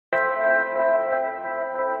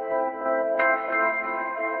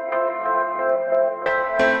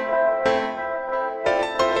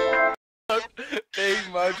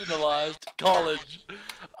marginalized college.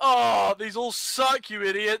 Oh, these all suck, you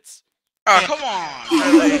idiots. Oh, come on!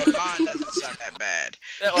 Really? Mine doesn't suck that bad.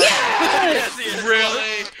 Yes,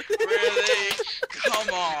 Really? Really?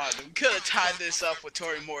 Come on! We could have tied this up with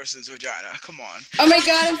Tori Morrison's vagina. Come on. Oh my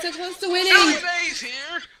god, I'm so close to winning! Billy Mays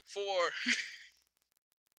here for...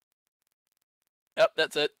 Yep,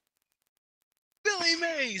 that's it. Billy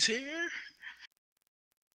Mays here.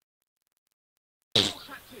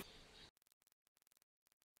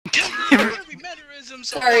 Mannerisms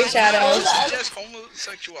Sorry, Shadows. Suggest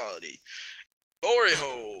homosexuality. Glory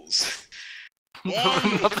holes.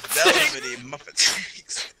 Warm velvety Muppet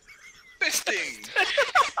sticks. Fisting.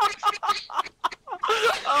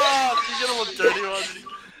 Oh, you get a little dirty one.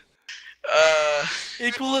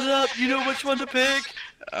 Equal it up. You know which one to pick.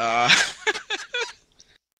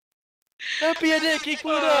 Don't be a dick.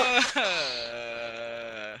 Equal it up.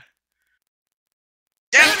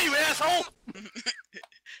 Damn you, asshole!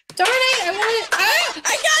 Darn it! I want it!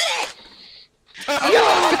 I got it!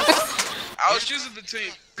 I was choosing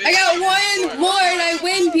between. I got one more and I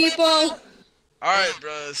win, people! Alright,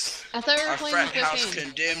 bros. I thought we were Our playing frat the house first game.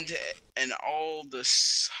 condemned and all the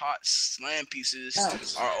hot slam pieces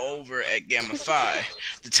are over at Gamma Phi.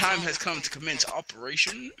 The time has come to commence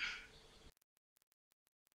operation.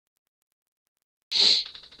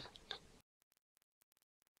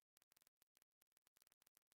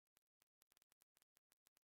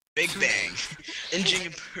 Big Bang. Engine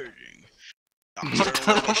and purging.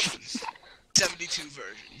 Nocturnal emissions. 72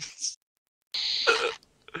 versions.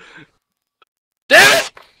 Damn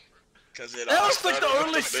it! Because it That all was like the started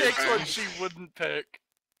only with the Big 6 Bang. one she wouldn't pick.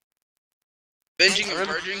 Binging and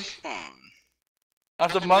purging? Come on.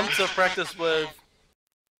 After months of practice with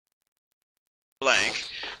Blank.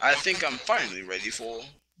 I think I'm finally ready for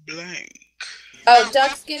blank. Oh,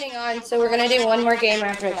 Duck's getting on, so we're gonna do one more game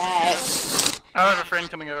after that. I have a friend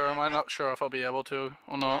coming over. I'm not sure if I'll be able to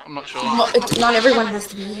or not. I'm not sure. Well, not everyone has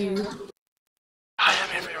to be you. I am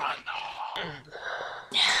everyone.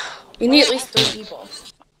 You need at least 3 people.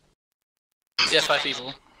 Yeah, 5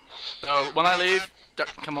 people. So when I leave, Duck,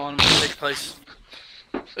 come on, take place.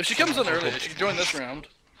 If she comes on early, she can join this round.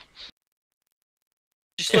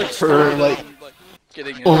 She's like For like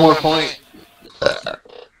getting in. one more point.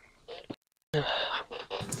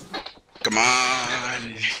 Come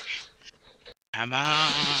on. Come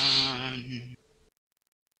on.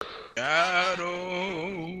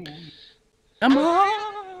 Shadow. Come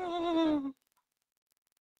on.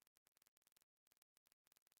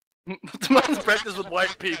 Tomorrow's practice with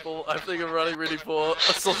white people. I think I'm running really for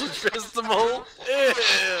a sausage festival. Ew.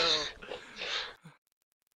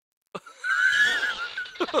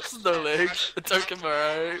 No legs.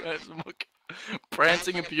 Tokimaro.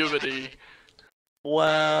 Prancing in puberty.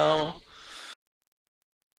 Wow.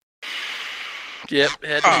 Yep,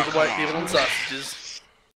 had to be the white people and sausages.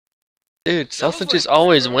 Dude, sausages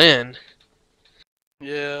always win.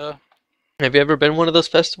 Yeah. Have you ever been one of those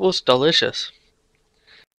festivals? Delicious.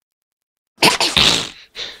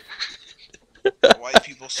 White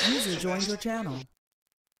people. User joined your channel.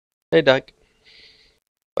 Hey, Doc.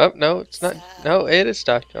 Oh, no, it's not. No, it is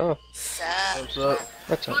Doc. Oh. What's up?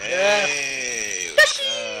 What's up? Hey, what's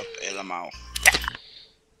up, Elamau?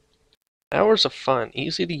 Hours of fun,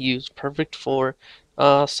 easy to use, perfect for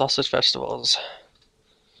sausage festivals.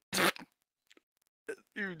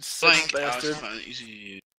 You sick Blank. bastard.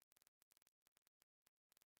 Easy.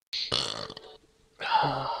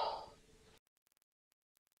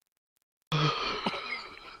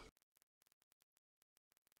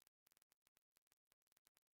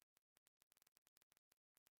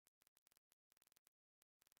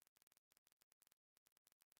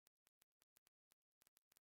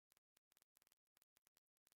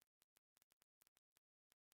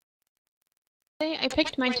 I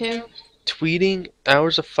picked mine too. Tweeting,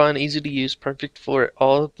 hours of fun, easy to use, perfect for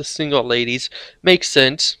all of the single ladies. Makes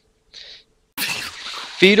sense.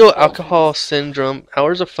 Fetal alcohol syndrome,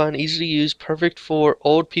 hours of fun, easy to use, perfect for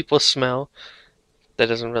old people smell. That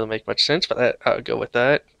doesn't really make much sense, but I'll go with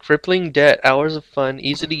that. Crippling debt, hours of fun,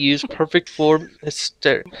 easy to use, perfect for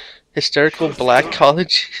hysterical black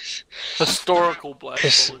colleges. Historical black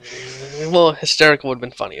colleges. Well, hysterical would have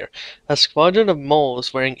been funnier. A squadron of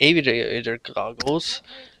moles wearing aviator goggles.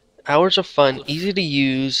 Hours of fun, easy to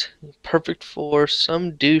use, perfect for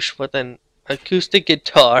some douche with an acoustic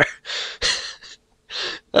guitar.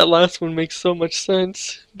 That last one makes so much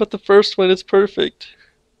sense, but the first one is perfect.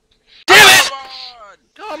 Damn it!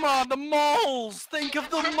 Come on, the moles! Think of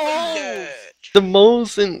the moles! The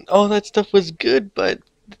moles and all that stuff was good, but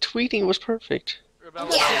the tweeting was perfect.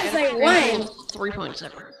 Yes, I won! 3 points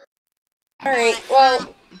ever. Alright,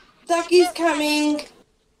 well, Ducky's coming.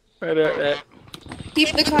 Right.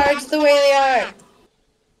 Keep the cards the way they are.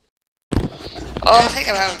 Oh, I think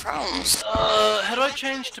I'm having problems. How do I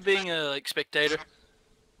change to being a spectator?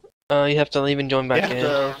 You have to leave and join back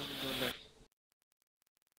in.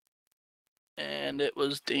 And it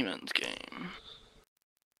was Demon's game.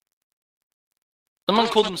 Someone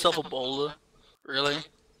called himself a bowler. Really?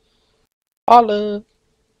 Holla!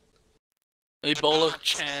 Ebola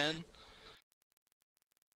Chan.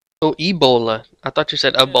 Oh, Ebola. I thought you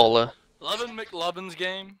said Ebola. Lovin' McLovin's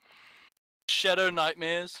game. Shadow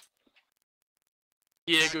Nightmares.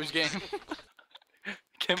 Diego's game.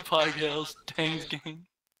 Campfire Girls. Tang's game.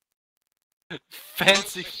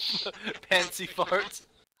 Fancy farts.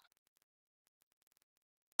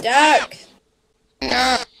 Duck.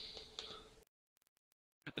 No.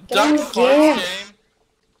 Duck Damn farts game. game.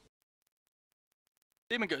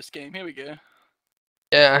 Demon Ghost game. Here we go.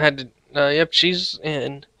 Yeah, I had to. Yep, she's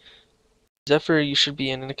in. Zephyr, you should be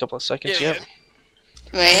in a couple of seconds. Yeah, Yep.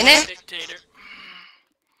 Am I in it? Dictator.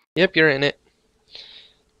 Yep, you're in it.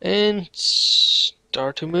 And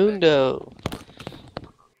Startumundo.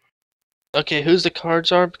 Okay, who's the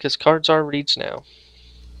cards are? Because cards are reads now.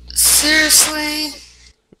 Seriously?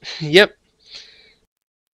 Yep.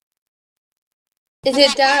 Is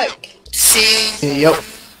it Duck? See? Yep.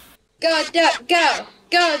 Go, Duck, go.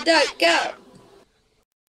 Go, Duck, go.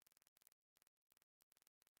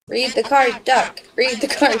 Read the card, Duck. Read the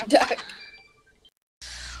card, Duck.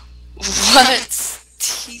 What?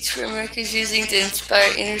 Teach framework is using to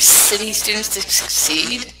inspire inner city students to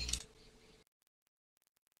succeed?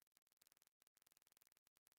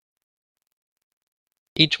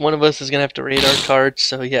 Each one of us is gonna have to read our cards,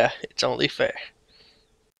 so yeah, it's only fair.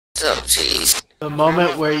 Oh, jeez. The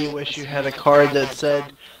moment where you wish you had a card that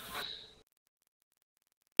said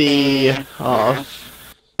the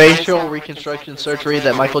facial reconstruction surgery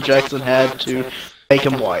that Michael Jackson had to make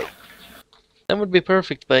him white. That would be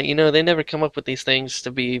perfect, but you know, they never come up with these things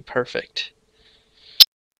to be perfect.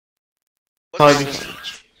 What's the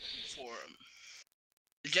speech for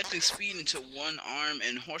injecting speed into one arm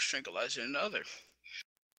and horse tranquilizer in the other?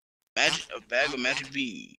 A bag of magic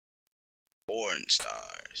bean. Born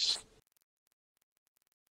stars.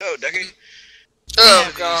 Oh, Ducky.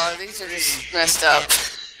 Oh god, these are just messed up.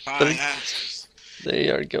 Fine answers. They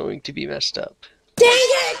are going to be messed up. Dang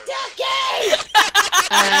it, Ducky!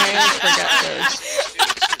 I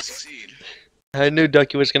forgot those. Succeed. I knew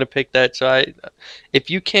Ducky was gonna pick that, so if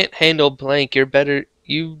you can't handle blank, you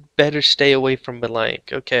better stay away from blank.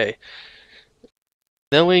 Okay.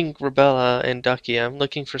 Knowing Rebella and Ducky, I'm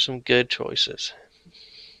looking for some good choices.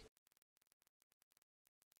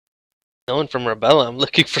 Knowing from Rebella, I'm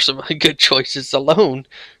looking for some good choices alone.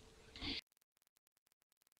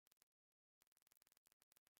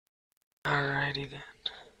 Alrighty then.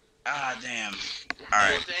 Ah, damn.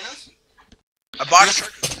 Alright. A box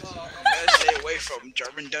truck. Gotta stay away from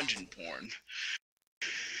German dungeon porn.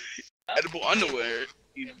 Edible underwear.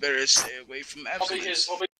 You better stay away from abstinence.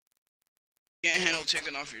 Can't handle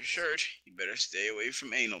taking off your shirt. You better stay away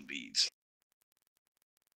from anal beads.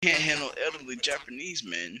 Can't handle elderly Japanese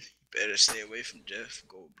men. You better stay away from Jeff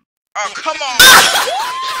Goldblum. Oh, come on!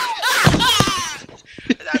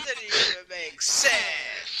 That didn't even make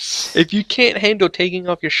sense. If you can't handle taking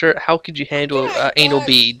off your shirt, how could you handle anal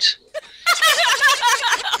beads?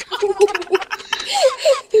 2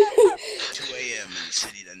 a.m. in the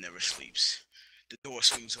city that never sleeps. The door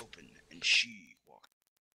swings open and she walks.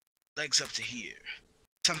 Legs up to here.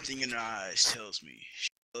 Something in her eyes tells me she's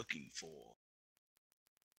looking for.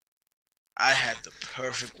 I had the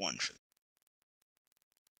perfect one for them.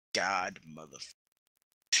 God motherfucker.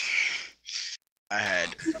 I had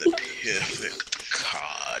the perfect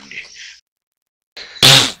card.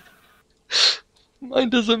 Mine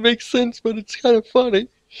doesn't make sense, but it's kind of funny.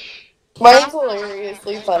 Mine's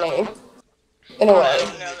hilariously funny. In a way.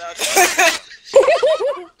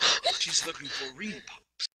 She's looking for reed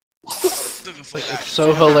pops. Looking for It's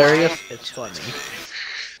so hilarious, it's funny.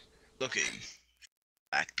 Looking.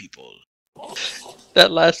 Black people.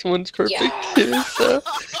 That last one's perfect Yeah. too, so.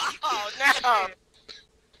 Oh no!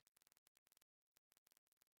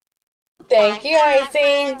 Thank you,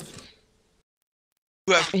 Icing.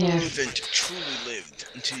 You have proven to truly lived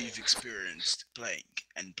until you've experienced blank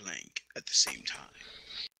and blank at the same time.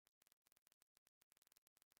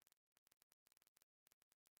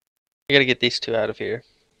 I gotta get these two out of here.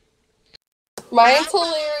 Mine's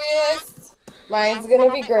hilarious. Mine's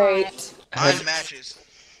gonna be great. Mine matches.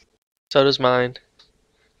 So does mine.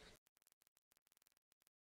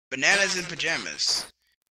 Bananas in pajamas.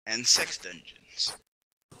 And sex dungeons.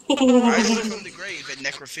 Rising from the grave at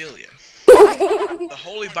necrophilia. The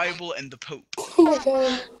Holy Bible and the Pope. Oh my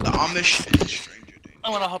god. The Amish and Stranger Danger.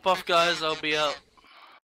 I'm gonna hop off, guys. I'll be out.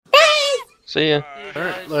 See ya.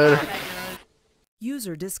 Alright, later.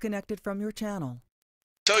 User disconnected from your channel.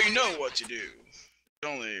 So you know what to do.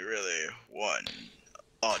 There's only really one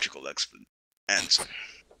logical answer.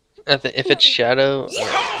 If it's Shadow,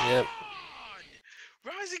 yep.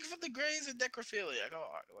 Rising from the graves of necrophilia. Come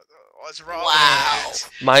on. What's wrong Wow. with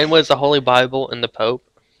that? Mine was the Holy Bible and the Pope.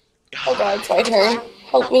 Oh god, it's my turn.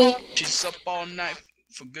 Help me. She's up all night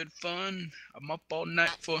for good fun. I'm up all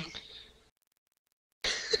night for...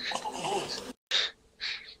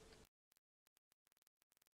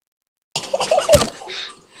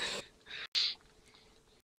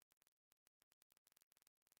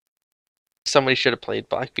 Somebody should have played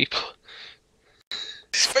Black People.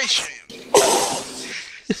 Space Jam.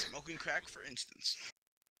 Smoking crack, for instance.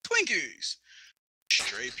 Twinkies.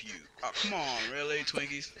 Stray Pew. Oh, come on, really,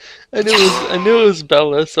 Twinkies? I knew it was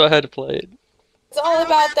Bella, so I had to play it. It's all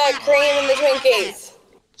about that cream and the Twinkies.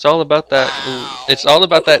 It's all about that. It's all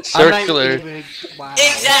about that circular. Wow.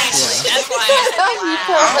 Exactly. That's why I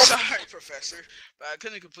I'm said wow. sorry, Professor, but I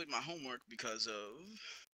couldn't complete my homework because of...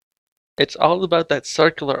 It's all about that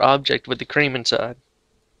circular object with the cream inside.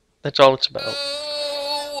 That's all it's about.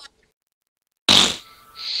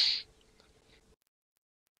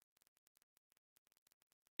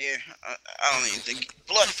 Yeah, I don't even think...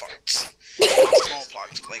 Blood farts.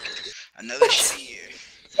 Smallpox blanket. Another shitty year.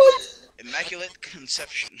 Immaculate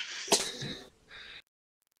Conception.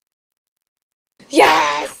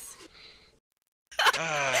 Yes!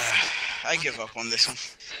 I give up on this one.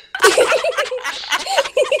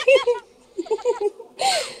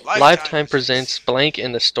 Lifetime presents Blank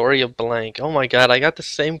and the Story of Blank. Oh my god, I got the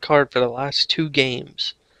same card for the last 2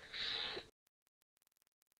 games.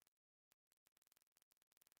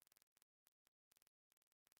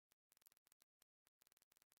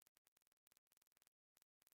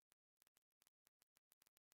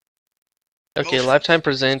 Okay, Lifetime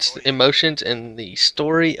presents Emotions and the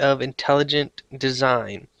Story of Intelligent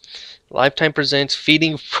Design. Lifetime presents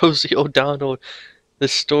Feeding Rosie O'Donnell, the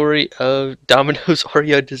Story of Domino's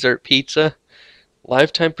Oreo Dessert Pizza.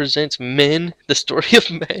 Lifetime presents Men, the Story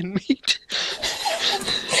of Man Meat.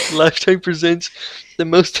 Lifetime presents The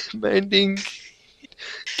Most Demanding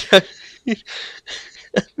the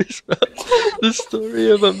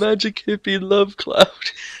Story of a Magic Hippie Love Cloud.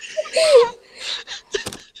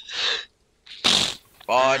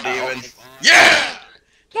 Bye, Demon. Yeah!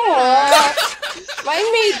 Aww.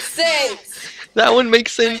 Mine made sense. That one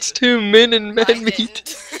makes sense too. Men and Man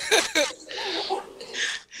Meat.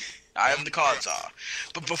 I am the card czar.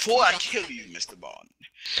 But before I kill you, Mr. Bond,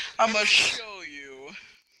 I must show you...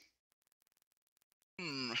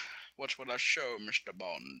 What will I show, Mr.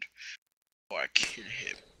 Bond? Before I kill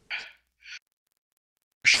him.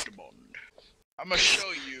 Mr. Bond, I must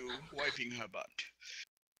show you wiping her butt.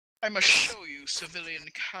 I must show you civilian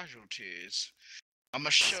casualties. I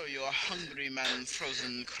must show you a hungry man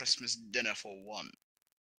frozen Christmas dinner for one.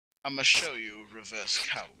 I must show you reverse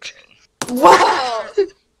cowgirl. Wow!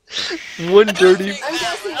 One dirty. I'm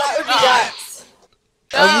guessing that would be nuts.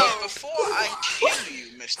 No! Before I kill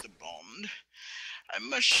you, Mr. Bond, I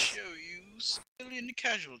must show you civilian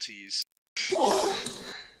casualties.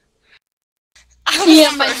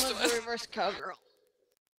 Yeah, my reverse cowgirl.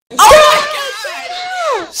 Oh!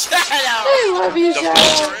 Shut up. I love you, The Shadow.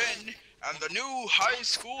 votes are in, and the new high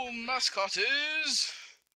school mascot is...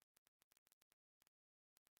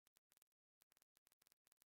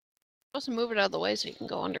 Supposed to move it out of the way so you can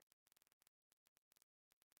go under.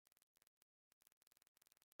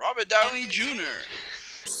 Robert Downey Jr.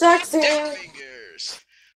 Sexy. Stick figures.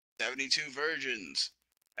 72 virgins.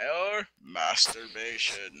 Or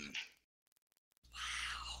masturbation.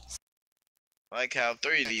 I like how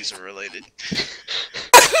 3 of these are related.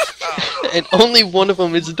 And only one of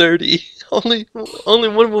them is dirty. Only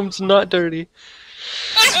one of them's not dirty.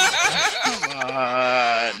 Come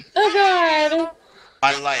on. Oh god.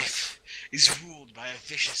 My life is ruled by a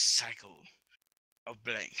vicious cycle of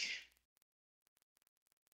blank.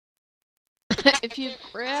 If you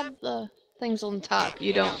grab the things on top,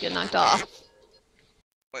 you don't get knocked off.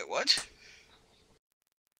 Wait, what?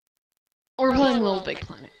 We're playing Little Big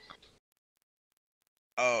Planet.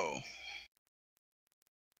 Oh.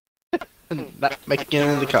 Not making it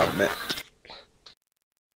in the comment.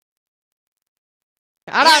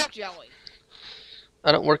 Shut up, Joey.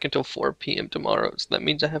 I don't work until 4 p.m. tomorrow, so that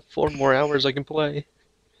means I have 4 more hours I can play.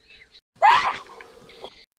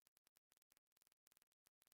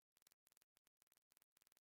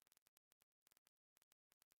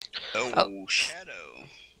 Oh, Shadow.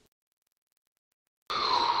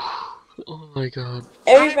 Oh my god.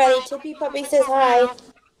 Everybody, Tippy Puppy says hi.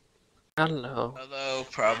 Hello. Hello,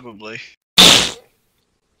 probably.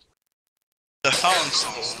 The Fallen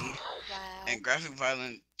Song and graphic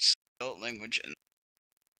violence, adult language, and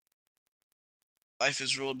life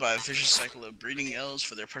is ruled by a vicious cycle of breeding elves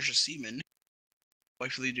for their precious semen.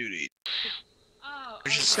 Wifely duty.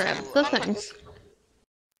 Vicious Grab cycle the of things.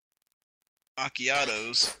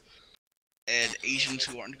 macchiatos and Asians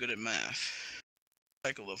who aren't good at math.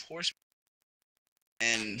 Cycle of horse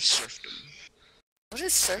and serfdom. What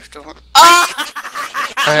is serfdom?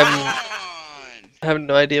 I have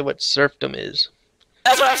no idea what serfdom is.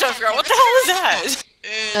 That's what I'm trying to figure out. What the hell is that?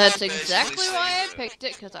 That's exactly why I picked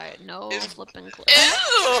it, because I had no flipping clue.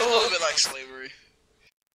 It's a little bit like slavery.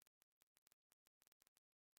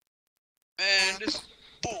 Man, this is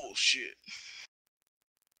bullshit.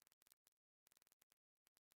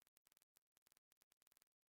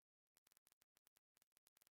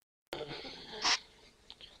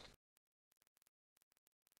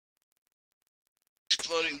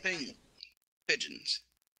 Exploding pigeons.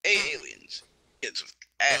 Aliens. Kids with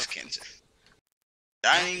ass cancer.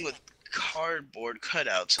 Dining with cardboard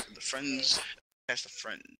cutouts of the friends past a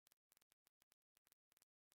friend.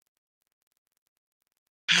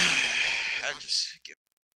 I just give.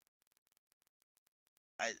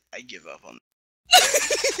 I give up on.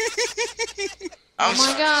 Oh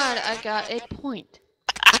my god, I got a point.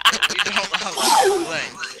 We don't allow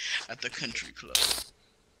blank at the country club.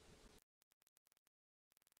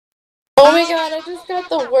 Oh my god, I just got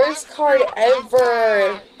the worst card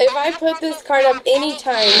ever. If I put this card up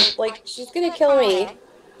anytime, like, she's gonna kill me.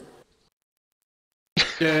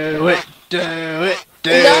 Do it, do it,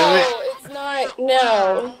 do No, it. it's not.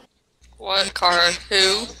 No. What card?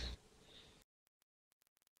 Who?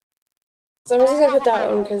 So I'm just gonna put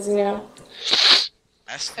that one because, you know.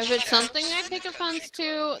 If it's something I take offense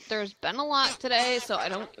to, there's been a lot today, so I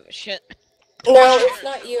don't give a shit. No, it's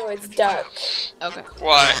not you, it's Duck. Okay.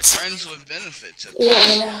 What? Friends with benefits. Yeah,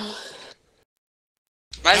 I know.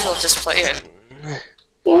 Might as well just play it.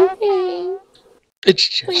 Okay.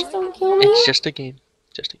 It's Please just, don't kill me. it's just a game.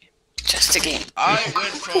 Just a game. Just a game. I went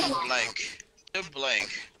from blank to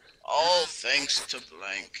blank, all thanks to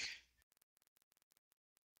blank.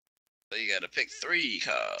 So you gotta pick 3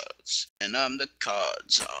 cards, and I'm the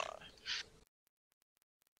card czar.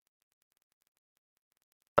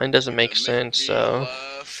 Mine doesn't make sense, so.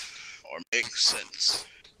 Laugh or make sense.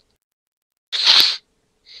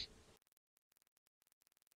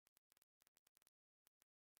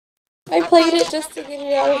 I played it just to get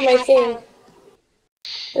it out of my thing.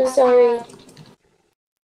 I'm sorry.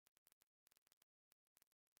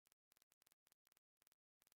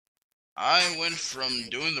 I went from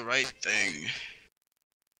doing the right thing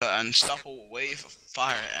to an unstoppable wave of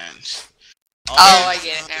fire ants. Oh, I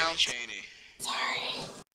get it now. Cheney. Sorry.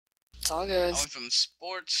 It's all I good. went from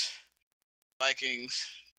sports, Vikings,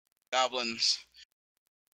 goblins,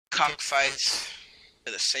 cockfights,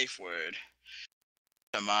 to the safe word.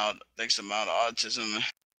 Thanks to mild autism.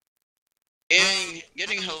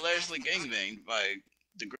 Getting hilariously gangbanged by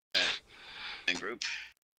the group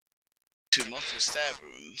to multiple stab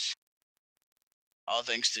wounds. All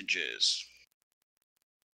thanks to Jizz.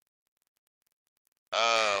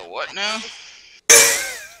 What now?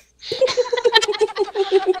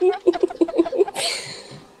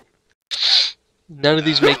 None of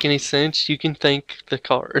these make any sense. You can thank the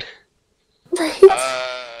card.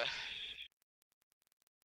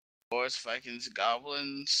 Boars, Vikings,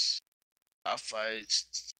 Goblins,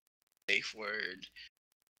 Fights, safe word,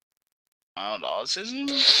 mild autism?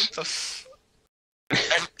 What the f...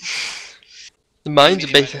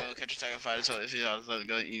 Mine's basically.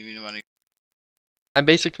 I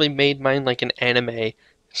basically made mine like an anime.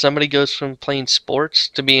 Somebody goes from playing sports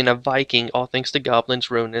to being a Viking, all thanks to goblins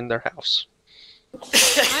ruining their house. Mine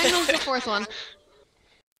was the 4th one.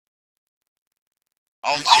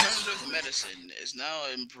 Alternative medicine is now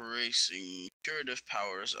embracing curative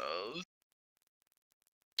powers of...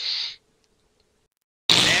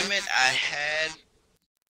 Damn it, I had...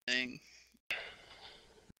 thing.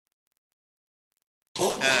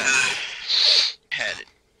 Had it.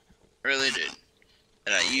 Really did.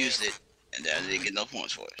 And I used it, and I didn't get no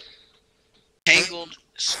points for it. Tangled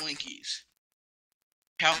Slinkies.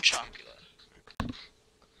 Count Chocula.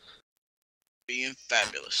 Being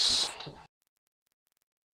fabulous.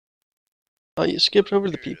 Oh, you skipped over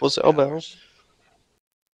the people's elbow.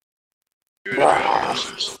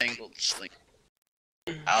 Tangled Slinky.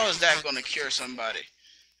 How is that gonna cure somebody?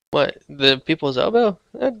 What? The people's elbow?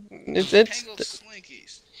 It's Tangled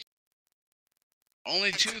Slinkies.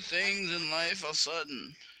 Only 2 things in life are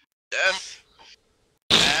sudden. Death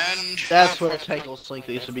and And That's where Tangle Slink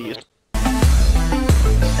needs to be used.